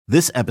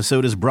This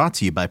episode is brought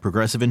to you by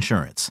Progressive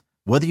Insurance.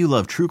 Whether you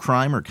love true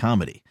crime or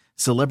comedy,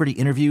 celebrity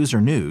interviews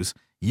or news,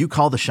 you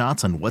call the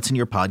shots on what's in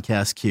your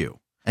podcast queue.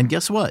 And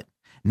guess what?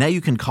 Now you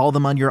can call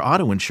them on your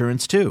auto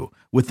insurance too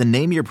with the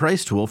Name Your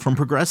Price tool from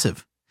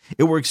Progressive.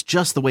 It works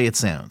just the way it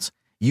sounds.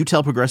 You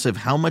tell Progressive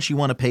how much you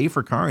want to pay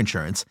for car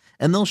insurance,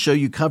 and they'll show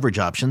you coverage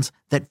options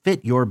that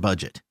fit your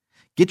budget.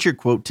 Get your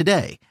quote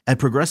today at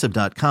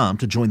Progressive.com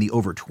to join the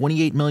over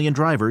 28 million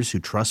drivers who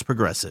trust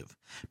Progressive.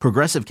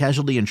 Progressive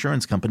Casualty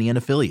Insurance Company and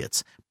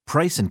Affiliates.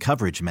 Price and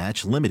coverage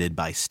match limited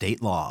by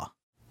state law.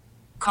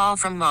 Call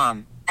from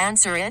mom.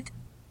 Answer it.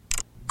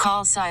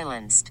 Call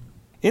silenced.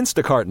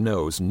 Instacart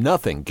knows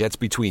nothing gets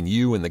between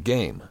you and the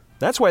game.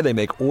 That's why they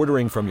make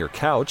ordering from your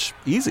couch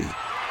easy.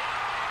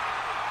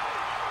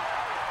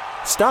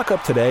 Stock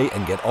up today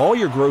and get all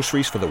your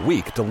groceries for the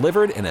week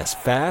delivered in as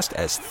fast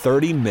as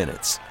 30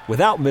 minutes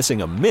without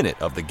missing a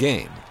minute of the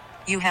game.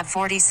 You have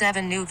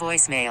 47 new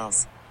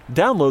voicemails.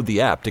 Download the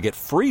app to get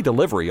free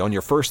delivery on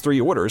your first 3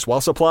 orders while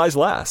supplies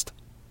last.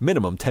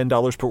 Minimum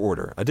 $10 per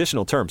order.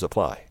 Additional terms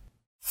apply.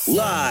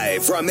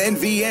 Live from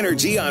NV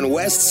Energy on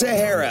West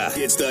Sahara,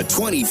 it's the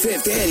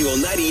 25th annual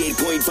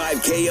 98.5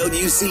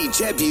 KLUC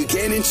Chet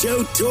Buchanan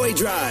Show Toy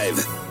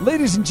Drive.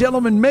 Ladies and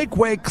gentlemen, make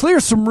way, clear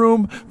some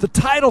room. The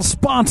title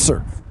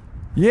sponsor.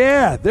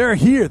 Yeah, they're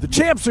here. The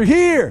champs are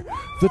here.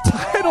 The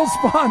title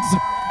sponsor.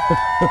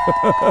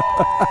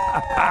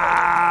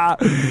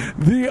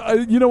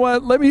 You know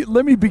what? Let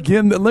me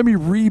begin. Let me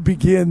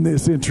re-begin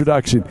this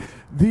introduction.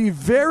 The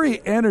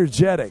very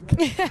energetic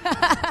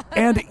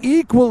and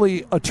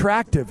equally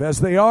attractive, as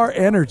they are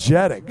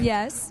energetic,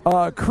 yes,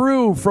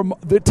 crew from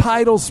the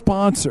title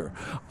sponsor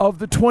of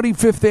the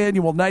 25th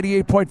annual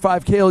 98.5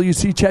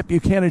 KLUC Chet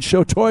Buchanan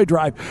Show Toy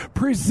Drive,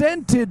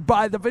 presented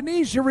by the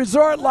Venetian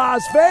Resort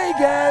Las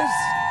Vegas,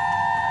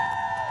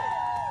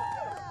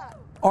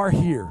 are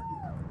here.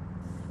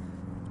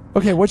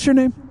 Okay, what's your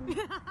name?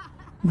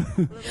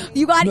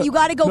 You got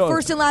to go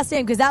first and last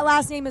name, because that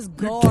last name is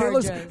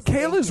gorgeous.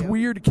 Kayla's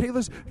weird.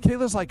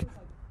 Kayla's like,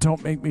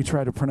 don't make me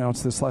try to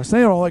pronounce this last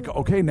name. I'm like,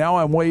 okay, now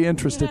I'm way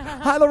interested.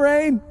 Hi,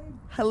 Lorraine.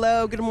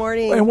 Hello, good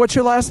morning. And what's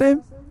your last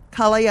name?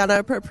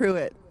 Kalayana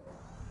Pruitt.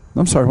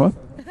 I'm sorry, what?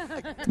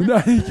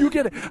 No, you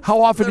get it.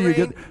 How often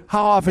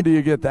do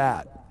you get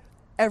that?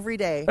 Every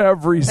day.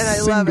 Every single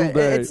day. And I love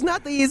it. It's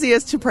not the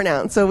easiest to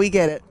pronounce, so we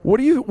get it. What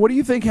do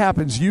you think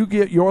happens? You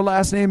get your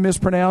last name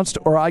mispronounced,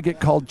 or I get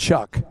called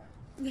Chuck?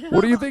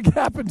 What do you think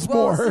happens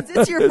more? Since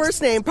it's your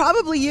first name,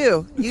 probably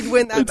you. You'd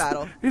win that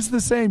battle. It's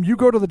the same. You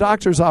go to the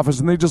doctor's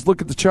office and they just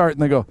look at the chart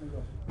and they go,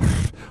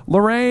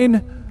 Lorraine,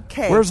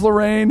 where's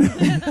Lorraine?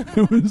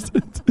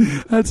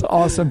 That's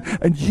awesome.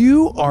 And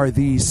you are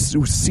the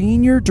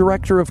senior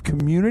director of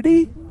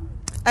community?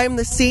 I'm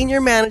the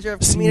senior manager of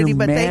community,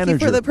 but thank you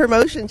for the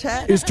promotion,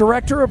 Chet. Is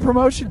director of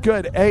promotion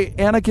good? Hey,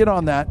 Anna, get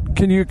on that.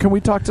 Can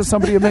we talk to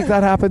somebody and make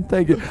that happen?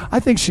 Thank you. I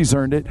think she's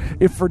earned it.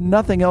 If for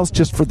nothing else,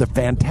 just for the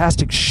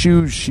fantastic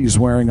shoes she's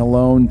wearing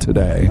alone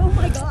today. Oh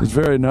my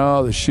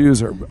God! The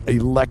shoes are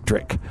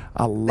electric.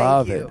 I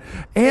love it.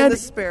 And in the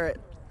spirit.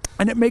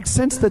 And it makes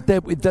sense that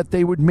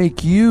they would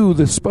make you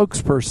the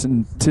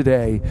spokesperson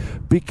today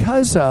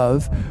because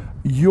of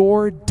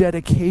your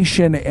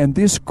dedication and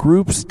this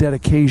group's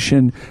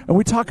dedication, and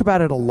we talk about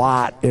it a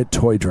lot at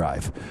Toy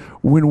Drive.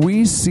 When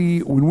we see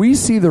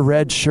the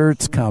red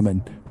shirts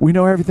coming, we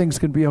know everything's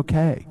going to be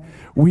okay.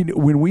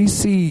 When we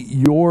see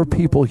your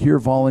people here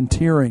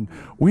volunteering,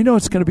 we know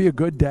it's going to be a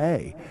good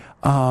day.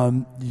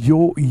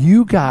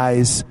 You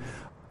guys,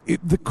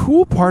 the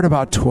cool part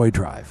about Toy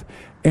Drive,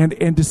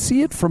 and to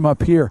see it from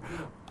up here,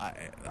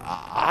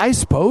 I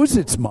suppose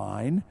it's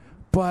mine,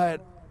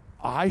 but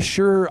I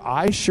sure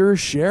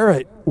share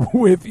it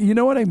with, you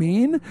know what I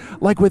mean?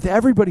 Like with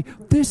everybody.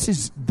 This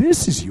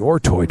is your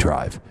Toy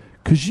Drive,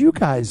 because you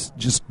guys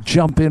just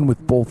jump in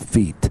with both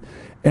feet.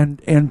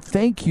 And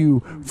thank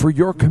you for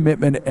your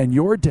commitment and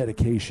your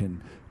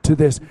dedication to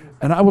this.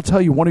 And I will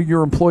tell you, one of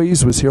your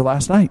employees was here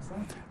last night.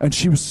 And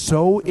she was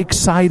so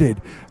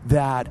excited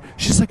that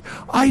she's like,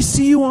 I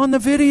see you on the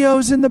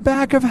videos in the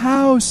back of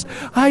house.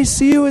 I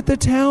see you at the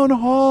town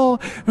hall.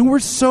 And we're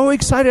so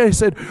excited. I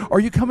said, are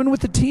you coming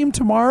with the team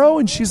tomorrow?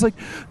 And she's like,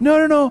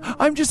 no.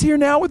 I'm just here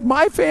now with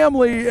my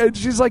family. And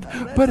she's like,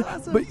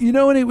 but you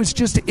know, and it was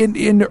just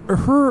in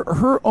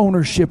her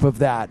ownership of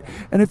that.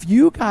 And if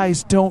you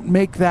guys don't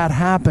make that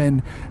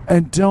happen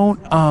and don't,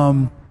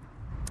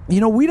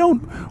 we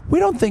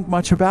don't think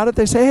much about it.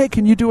 They say, hey,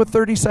 can you do a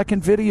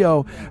 30-second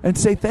video and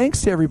say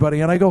thanks to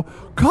everybody? And I go,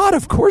 God,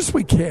 of course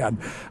we can.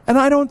 And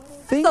I don't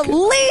think... The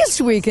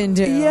least we can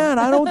do. Yeah, and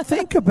I don't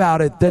think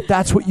about it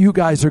that's what you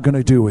guys are going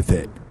to do with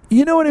it.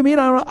 You know what I mean?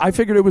 I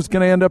figured it was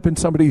going to end up in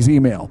somebody's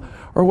email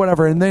or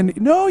whatever. And then,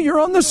 no, you're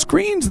on the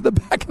screens at the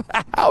back of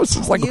the house.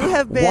 It's like, you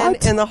have been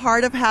in the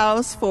heart of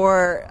house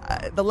for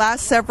the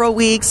last several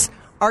weeks.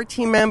 Our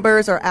team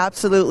members are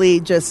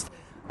absolutely just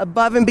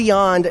above and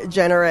beyond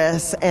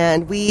generous,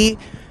 and we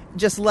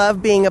just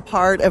love being a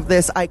part of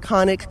this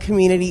iconic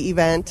community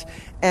event.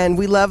 And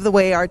we love the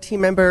way our team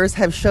members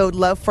have showed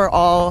love for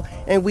all,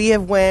 and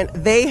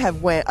they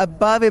have went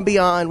above and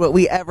beyond what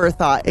we ever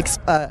thought it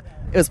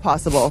was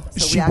possible.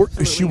 So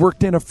she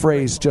worked in a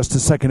phrase just a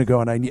second ago,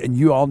 and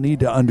you all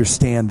need to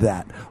understand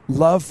that.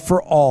 Love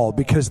for all,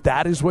 because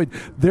that is what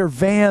their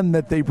van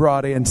that they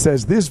brought in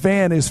says. This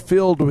van is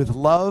filled with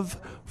love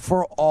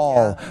for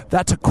all. Yeah.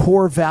 That's a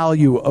core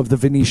value of the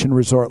Venetian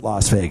Resort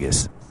Las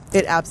Vegas.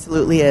 It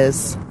absolutely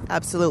is.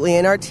 Absolutely.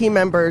 And our team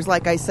members,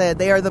 like I said,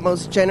 they are the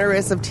most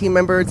generous of team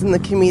members in the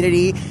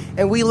community.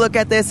 And we look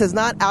at this as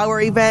not our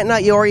event,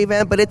 not your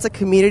event, but it's a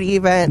community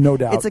event. No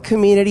doubt. It's a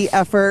community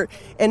effort.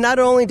 And not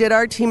only did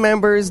our team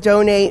members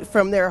donate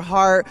from their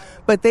heart,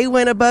 but they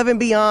went above and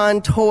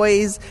beyond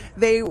toys.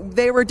 They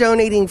were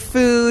donating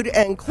food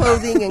and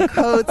clothing and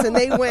coats, and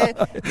they went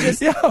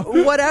just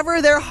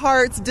whatever their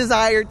hearts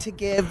desired to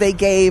give, they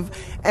gave.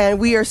 And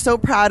we are so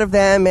proud of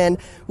them. And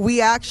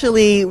we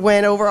actually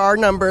went over our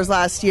numbers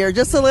last year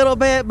just a little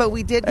bit, but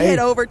we did hit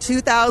over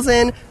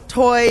 2,000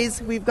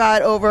 toys. We've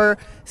got over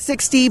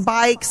 60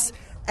 bikes.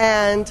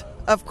 And,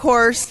 of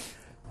course,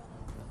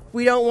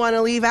 we don't want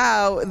to leave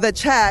out the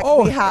check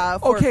we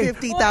have for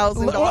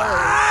 $50,000.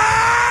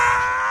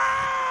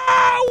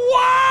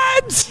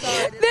 What?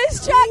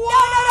 This check,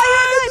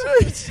 no,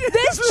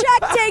 this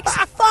check takes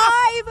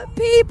 5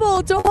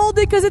 people to hold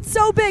it because it's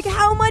so big.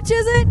 How much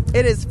is it?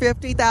 It is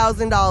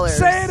 $50,000.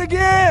 Say it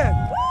again.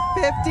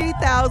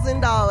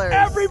 $50,000.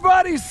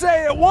 Everybody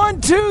say it.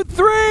 1, 2,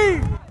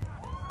 3.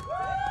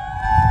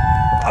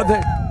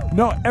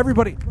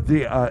 Everybody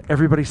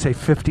say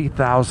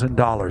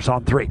 $50,000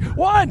 on 3.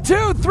 1,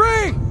 2, 3.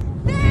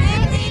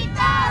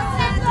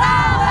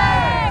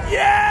 $50,000.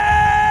 Yes!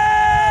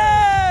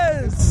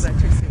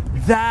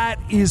 That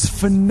is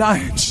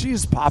phenomenal. She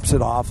just pops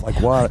it off like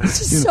what?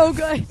 This is so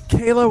good.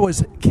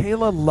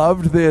 Kayla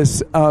loved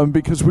this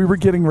because we were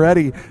getting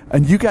ready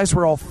and you guys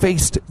were all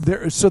faced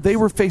there. So they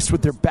were faced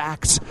with their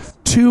backs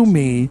to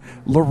me.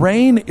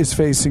 Lorraine is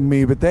facing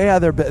me, but they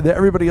had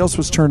everybody else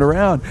was turned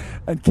around.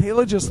 And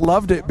Kayla just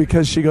loved it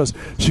because she goes,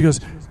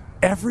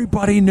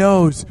 everybody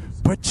knows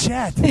but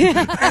Chet.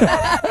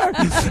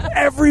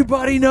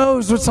 Everybody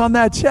knows what's on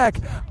that check.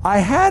 I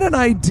had an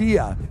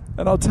idea.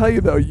 And I'll tell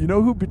you, though, you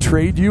know who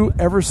betrayed you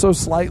ever so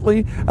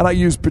slightly? And I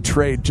use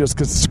betrayed just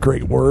because it's a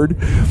great word.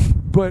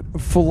 But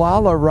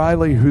Falala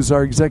Riley, who's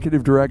our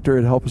executive director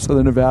at Help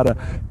Southern Nevada,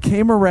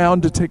 came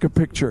around to take a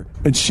picture,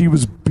 and she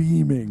was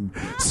beaming.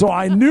 So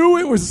I knew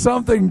it was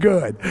something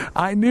good.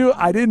 I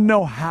didn't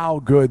know how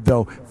good,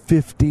 though.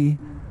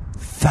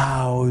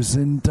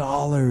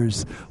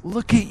 $50,000.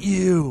 Look at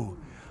you.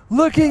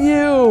 Look at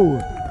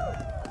you.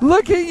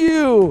 Look at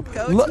you.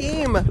 Go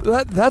team.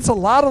 That's a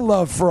lot of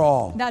love for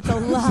all. That's a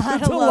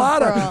lot of love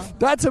for all.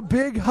 That's a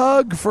big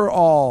hug for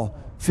all.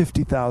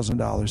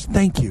 $50,000.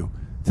 Thank you.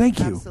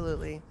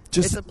 Absolutely.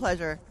 It's a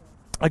pleasure.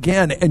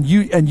 Again, and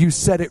you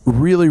said it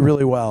really,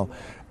 really well.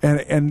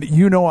 And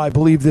I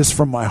believe this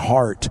from my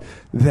heart,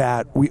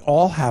 that we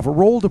all have a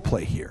role to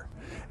play here.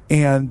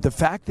 And the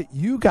fact that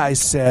you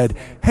guys said,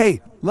 hey,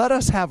 let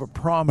us have a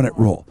prominent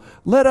role.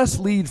 Let us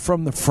lead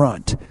from the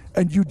front.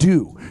 And you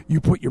do.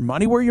 You put your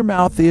money where your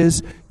mouth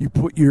is. You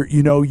put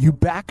you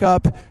back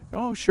up.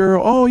 Oh, sure.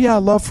 Oh, yeah,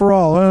 love for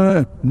all.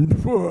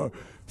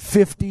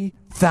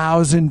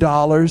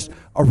 $50,000.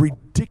 A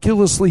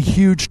ridiculously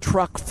huge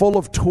truck full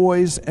of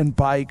toys and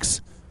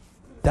bikes.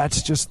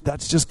 That's just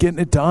getting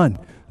it done.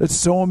 That's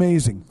so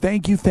amazing.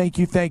 Thank you.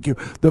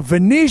 The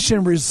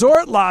Venetian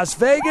Resort Las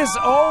Vegas.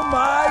 Oh,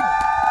 my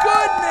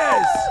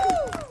goodness.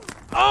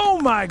 Oh,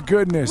 my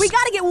goodness. We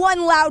got to get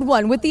one loud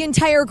one with the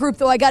entire group,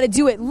 though. I got to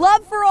do it.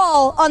 Love for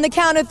all on the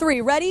count of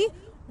 3. Ready?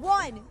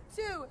 1,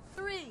 2,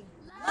 3.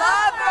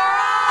 Love for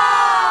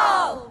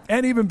all!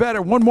 And even better,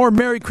 one more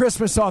Merry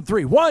Christmas on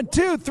 3. 1,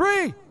 2,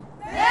 3.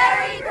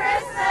 Merry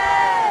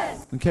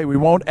Christmas! Okay, we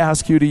won't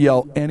ask you to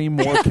yell any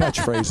more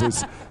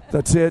catchphrases.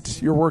 That's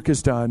it. Your work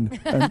is done.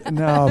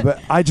 No,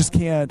 but I just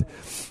can't.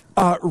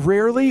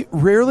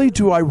 Rarely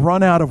do I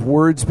run out of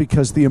words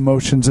because the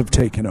emotions have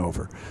taken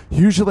over.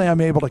 Usually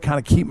I'm able to kind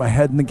of keep my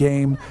head in the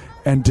game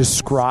and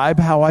describe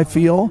how I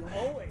feel,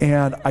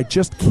 and I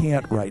just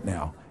can't right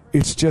now.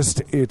 It's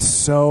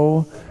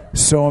so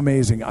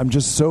amazing. I'm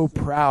just so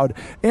proud.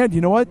 And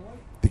you know what?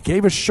 They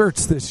gave us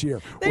shirts this year.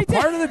 We're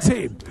part of the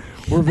team.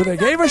 They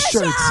gave us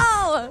shirts.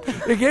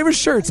 They gave us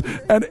shirts.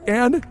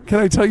 And can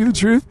I tell you the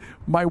truth?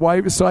 My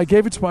wife. So I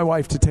gave it to my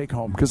wife to take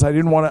home because I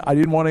didn't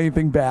want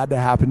anything bad to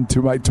happen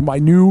to my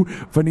new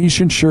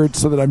Venetian shirt,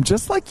 so that I'm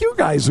just like you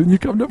guys when you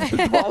come to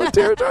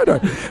volunteer.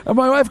 And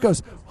my wife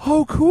goes,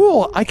 "Oh,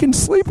 cool! I can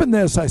sleep in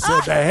this." I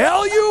said, "The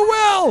hell you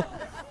will!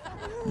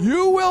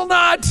 You will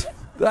not."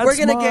 We're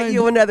going to get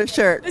you another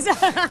shirt.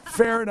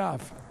 Fair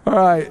enough. All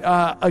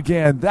right.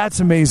 Again, that's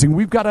amazing.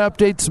 We've got to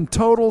update some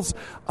totals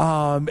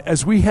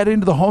as we head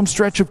into the home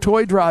stretch of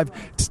Toy Drive.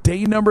 It's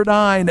day number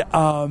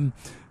 9.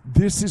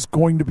 This is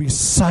going to be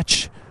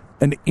such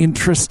an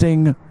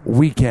interesting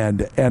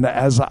weekend. And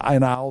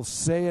I'll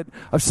say it,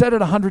 I've said it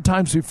 100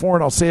 times before,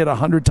 and I'll say it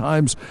 100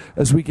 times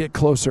as we get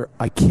closer.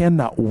 I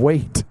cannot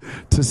wait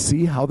to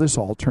see how this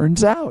all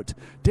turns out.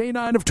 Day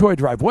 9 of Toy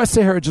Drive, West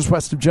Sahara, just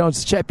west of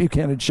Jones, Chet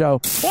Buchanan Show.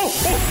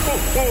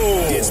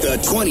 It's the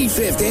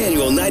 25th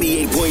annual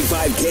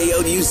 98.5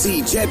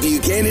 KLUC Chet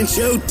Buchanan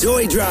Show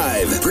Toy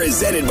Drive,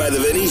 presented by the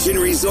Venetian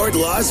Resort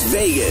Las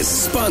Vegas,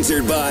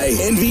 sponsored by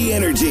NV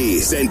Energy,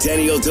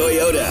 Centennial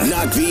Toyota,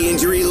 Knock V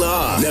Injury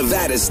Law,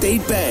 Nevada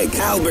State Bank,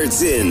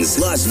 Albertsons,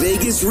 Las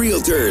Vegas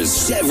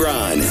Realtors,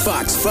 Chevron,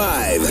 Fox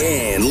 5,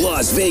 and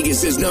Las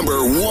Vegas's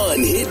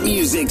 #1 hit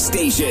music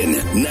station,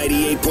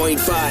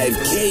 98.5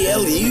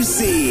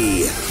 KLUC.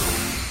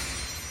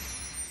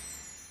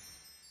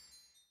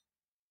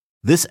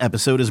 This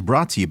episode is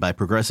brought to you by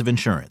Progressive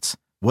Insurance.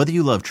 Whether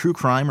you love true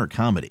crime or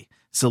comedy,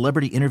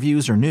 celebrity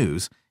interviews or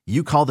news,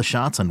 you call the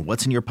shots on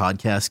what's in your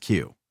podcast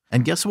queue.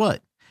 And guess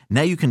what?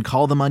 Now you can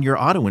call them on your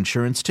auto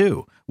insurance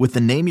too, with the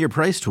Name Your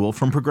Price tool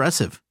from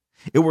Progressive.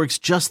 It works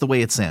just the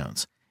way it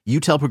sounds. You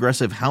tell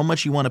Progressive how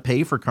much you want to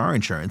pay for car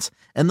insurance,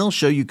 and they'll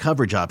show you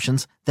coverage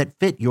options that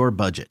fit your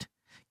budget.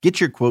 Get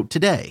your quote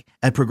today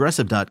at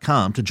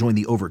Progressive.com to join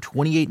the over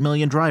 28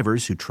 million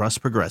drivers who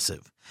trust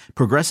Progressive.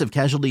 Progressive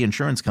Casualty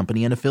Insurance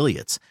Company and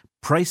Affiliates.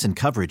 Price and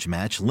coverage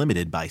match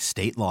limited by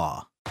state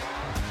law.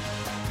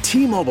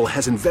 T-Mobile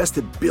has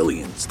invested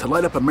billions to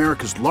light up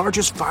America's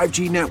largest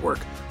 5G network,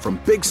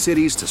 from big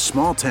cities to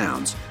small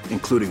towns,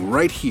 including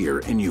right here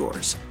in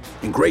yours.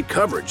 And great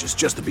coverage is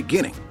just the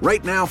beginning.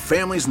 Right now,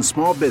 families and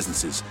small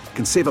businesses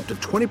can save up to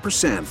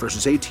 20%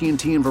 versus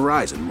AT&T and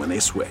Verizon when they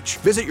switch.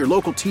 Visit your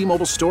local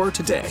T-Mobile store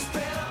today.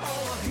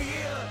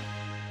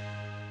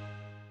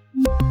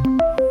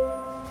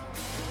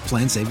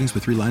 Plan savings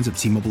with 3 lines of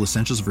T-Mobile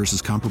Essentials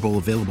versus comparable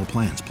available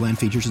plans. Plan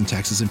features and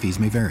taxes and fees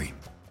may vary.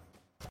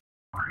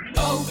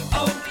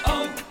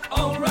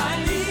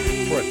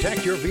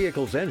 Protect your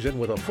vehicle's engine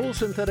with a full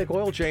synthetic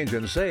oil change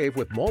and save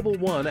with Mobil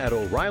 1 at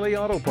O'Reilly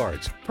Auto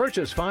Parts.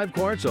 Purchase 5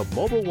 quarts of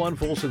Mobil 1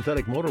 full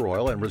synthetic motor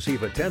oil and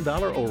receive a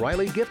 $10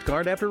 O'Reilly gift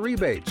card after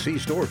rebate. See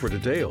store for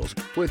details.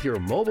 With your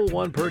Mobil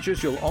 1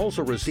 purchase, you'll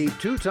also receive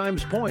 2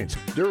 times points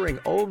during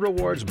O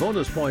Rewards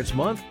Bonus Points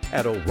Month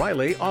at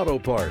O'Reilly Auto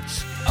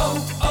Parts.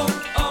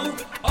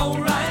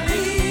 O'Reilly.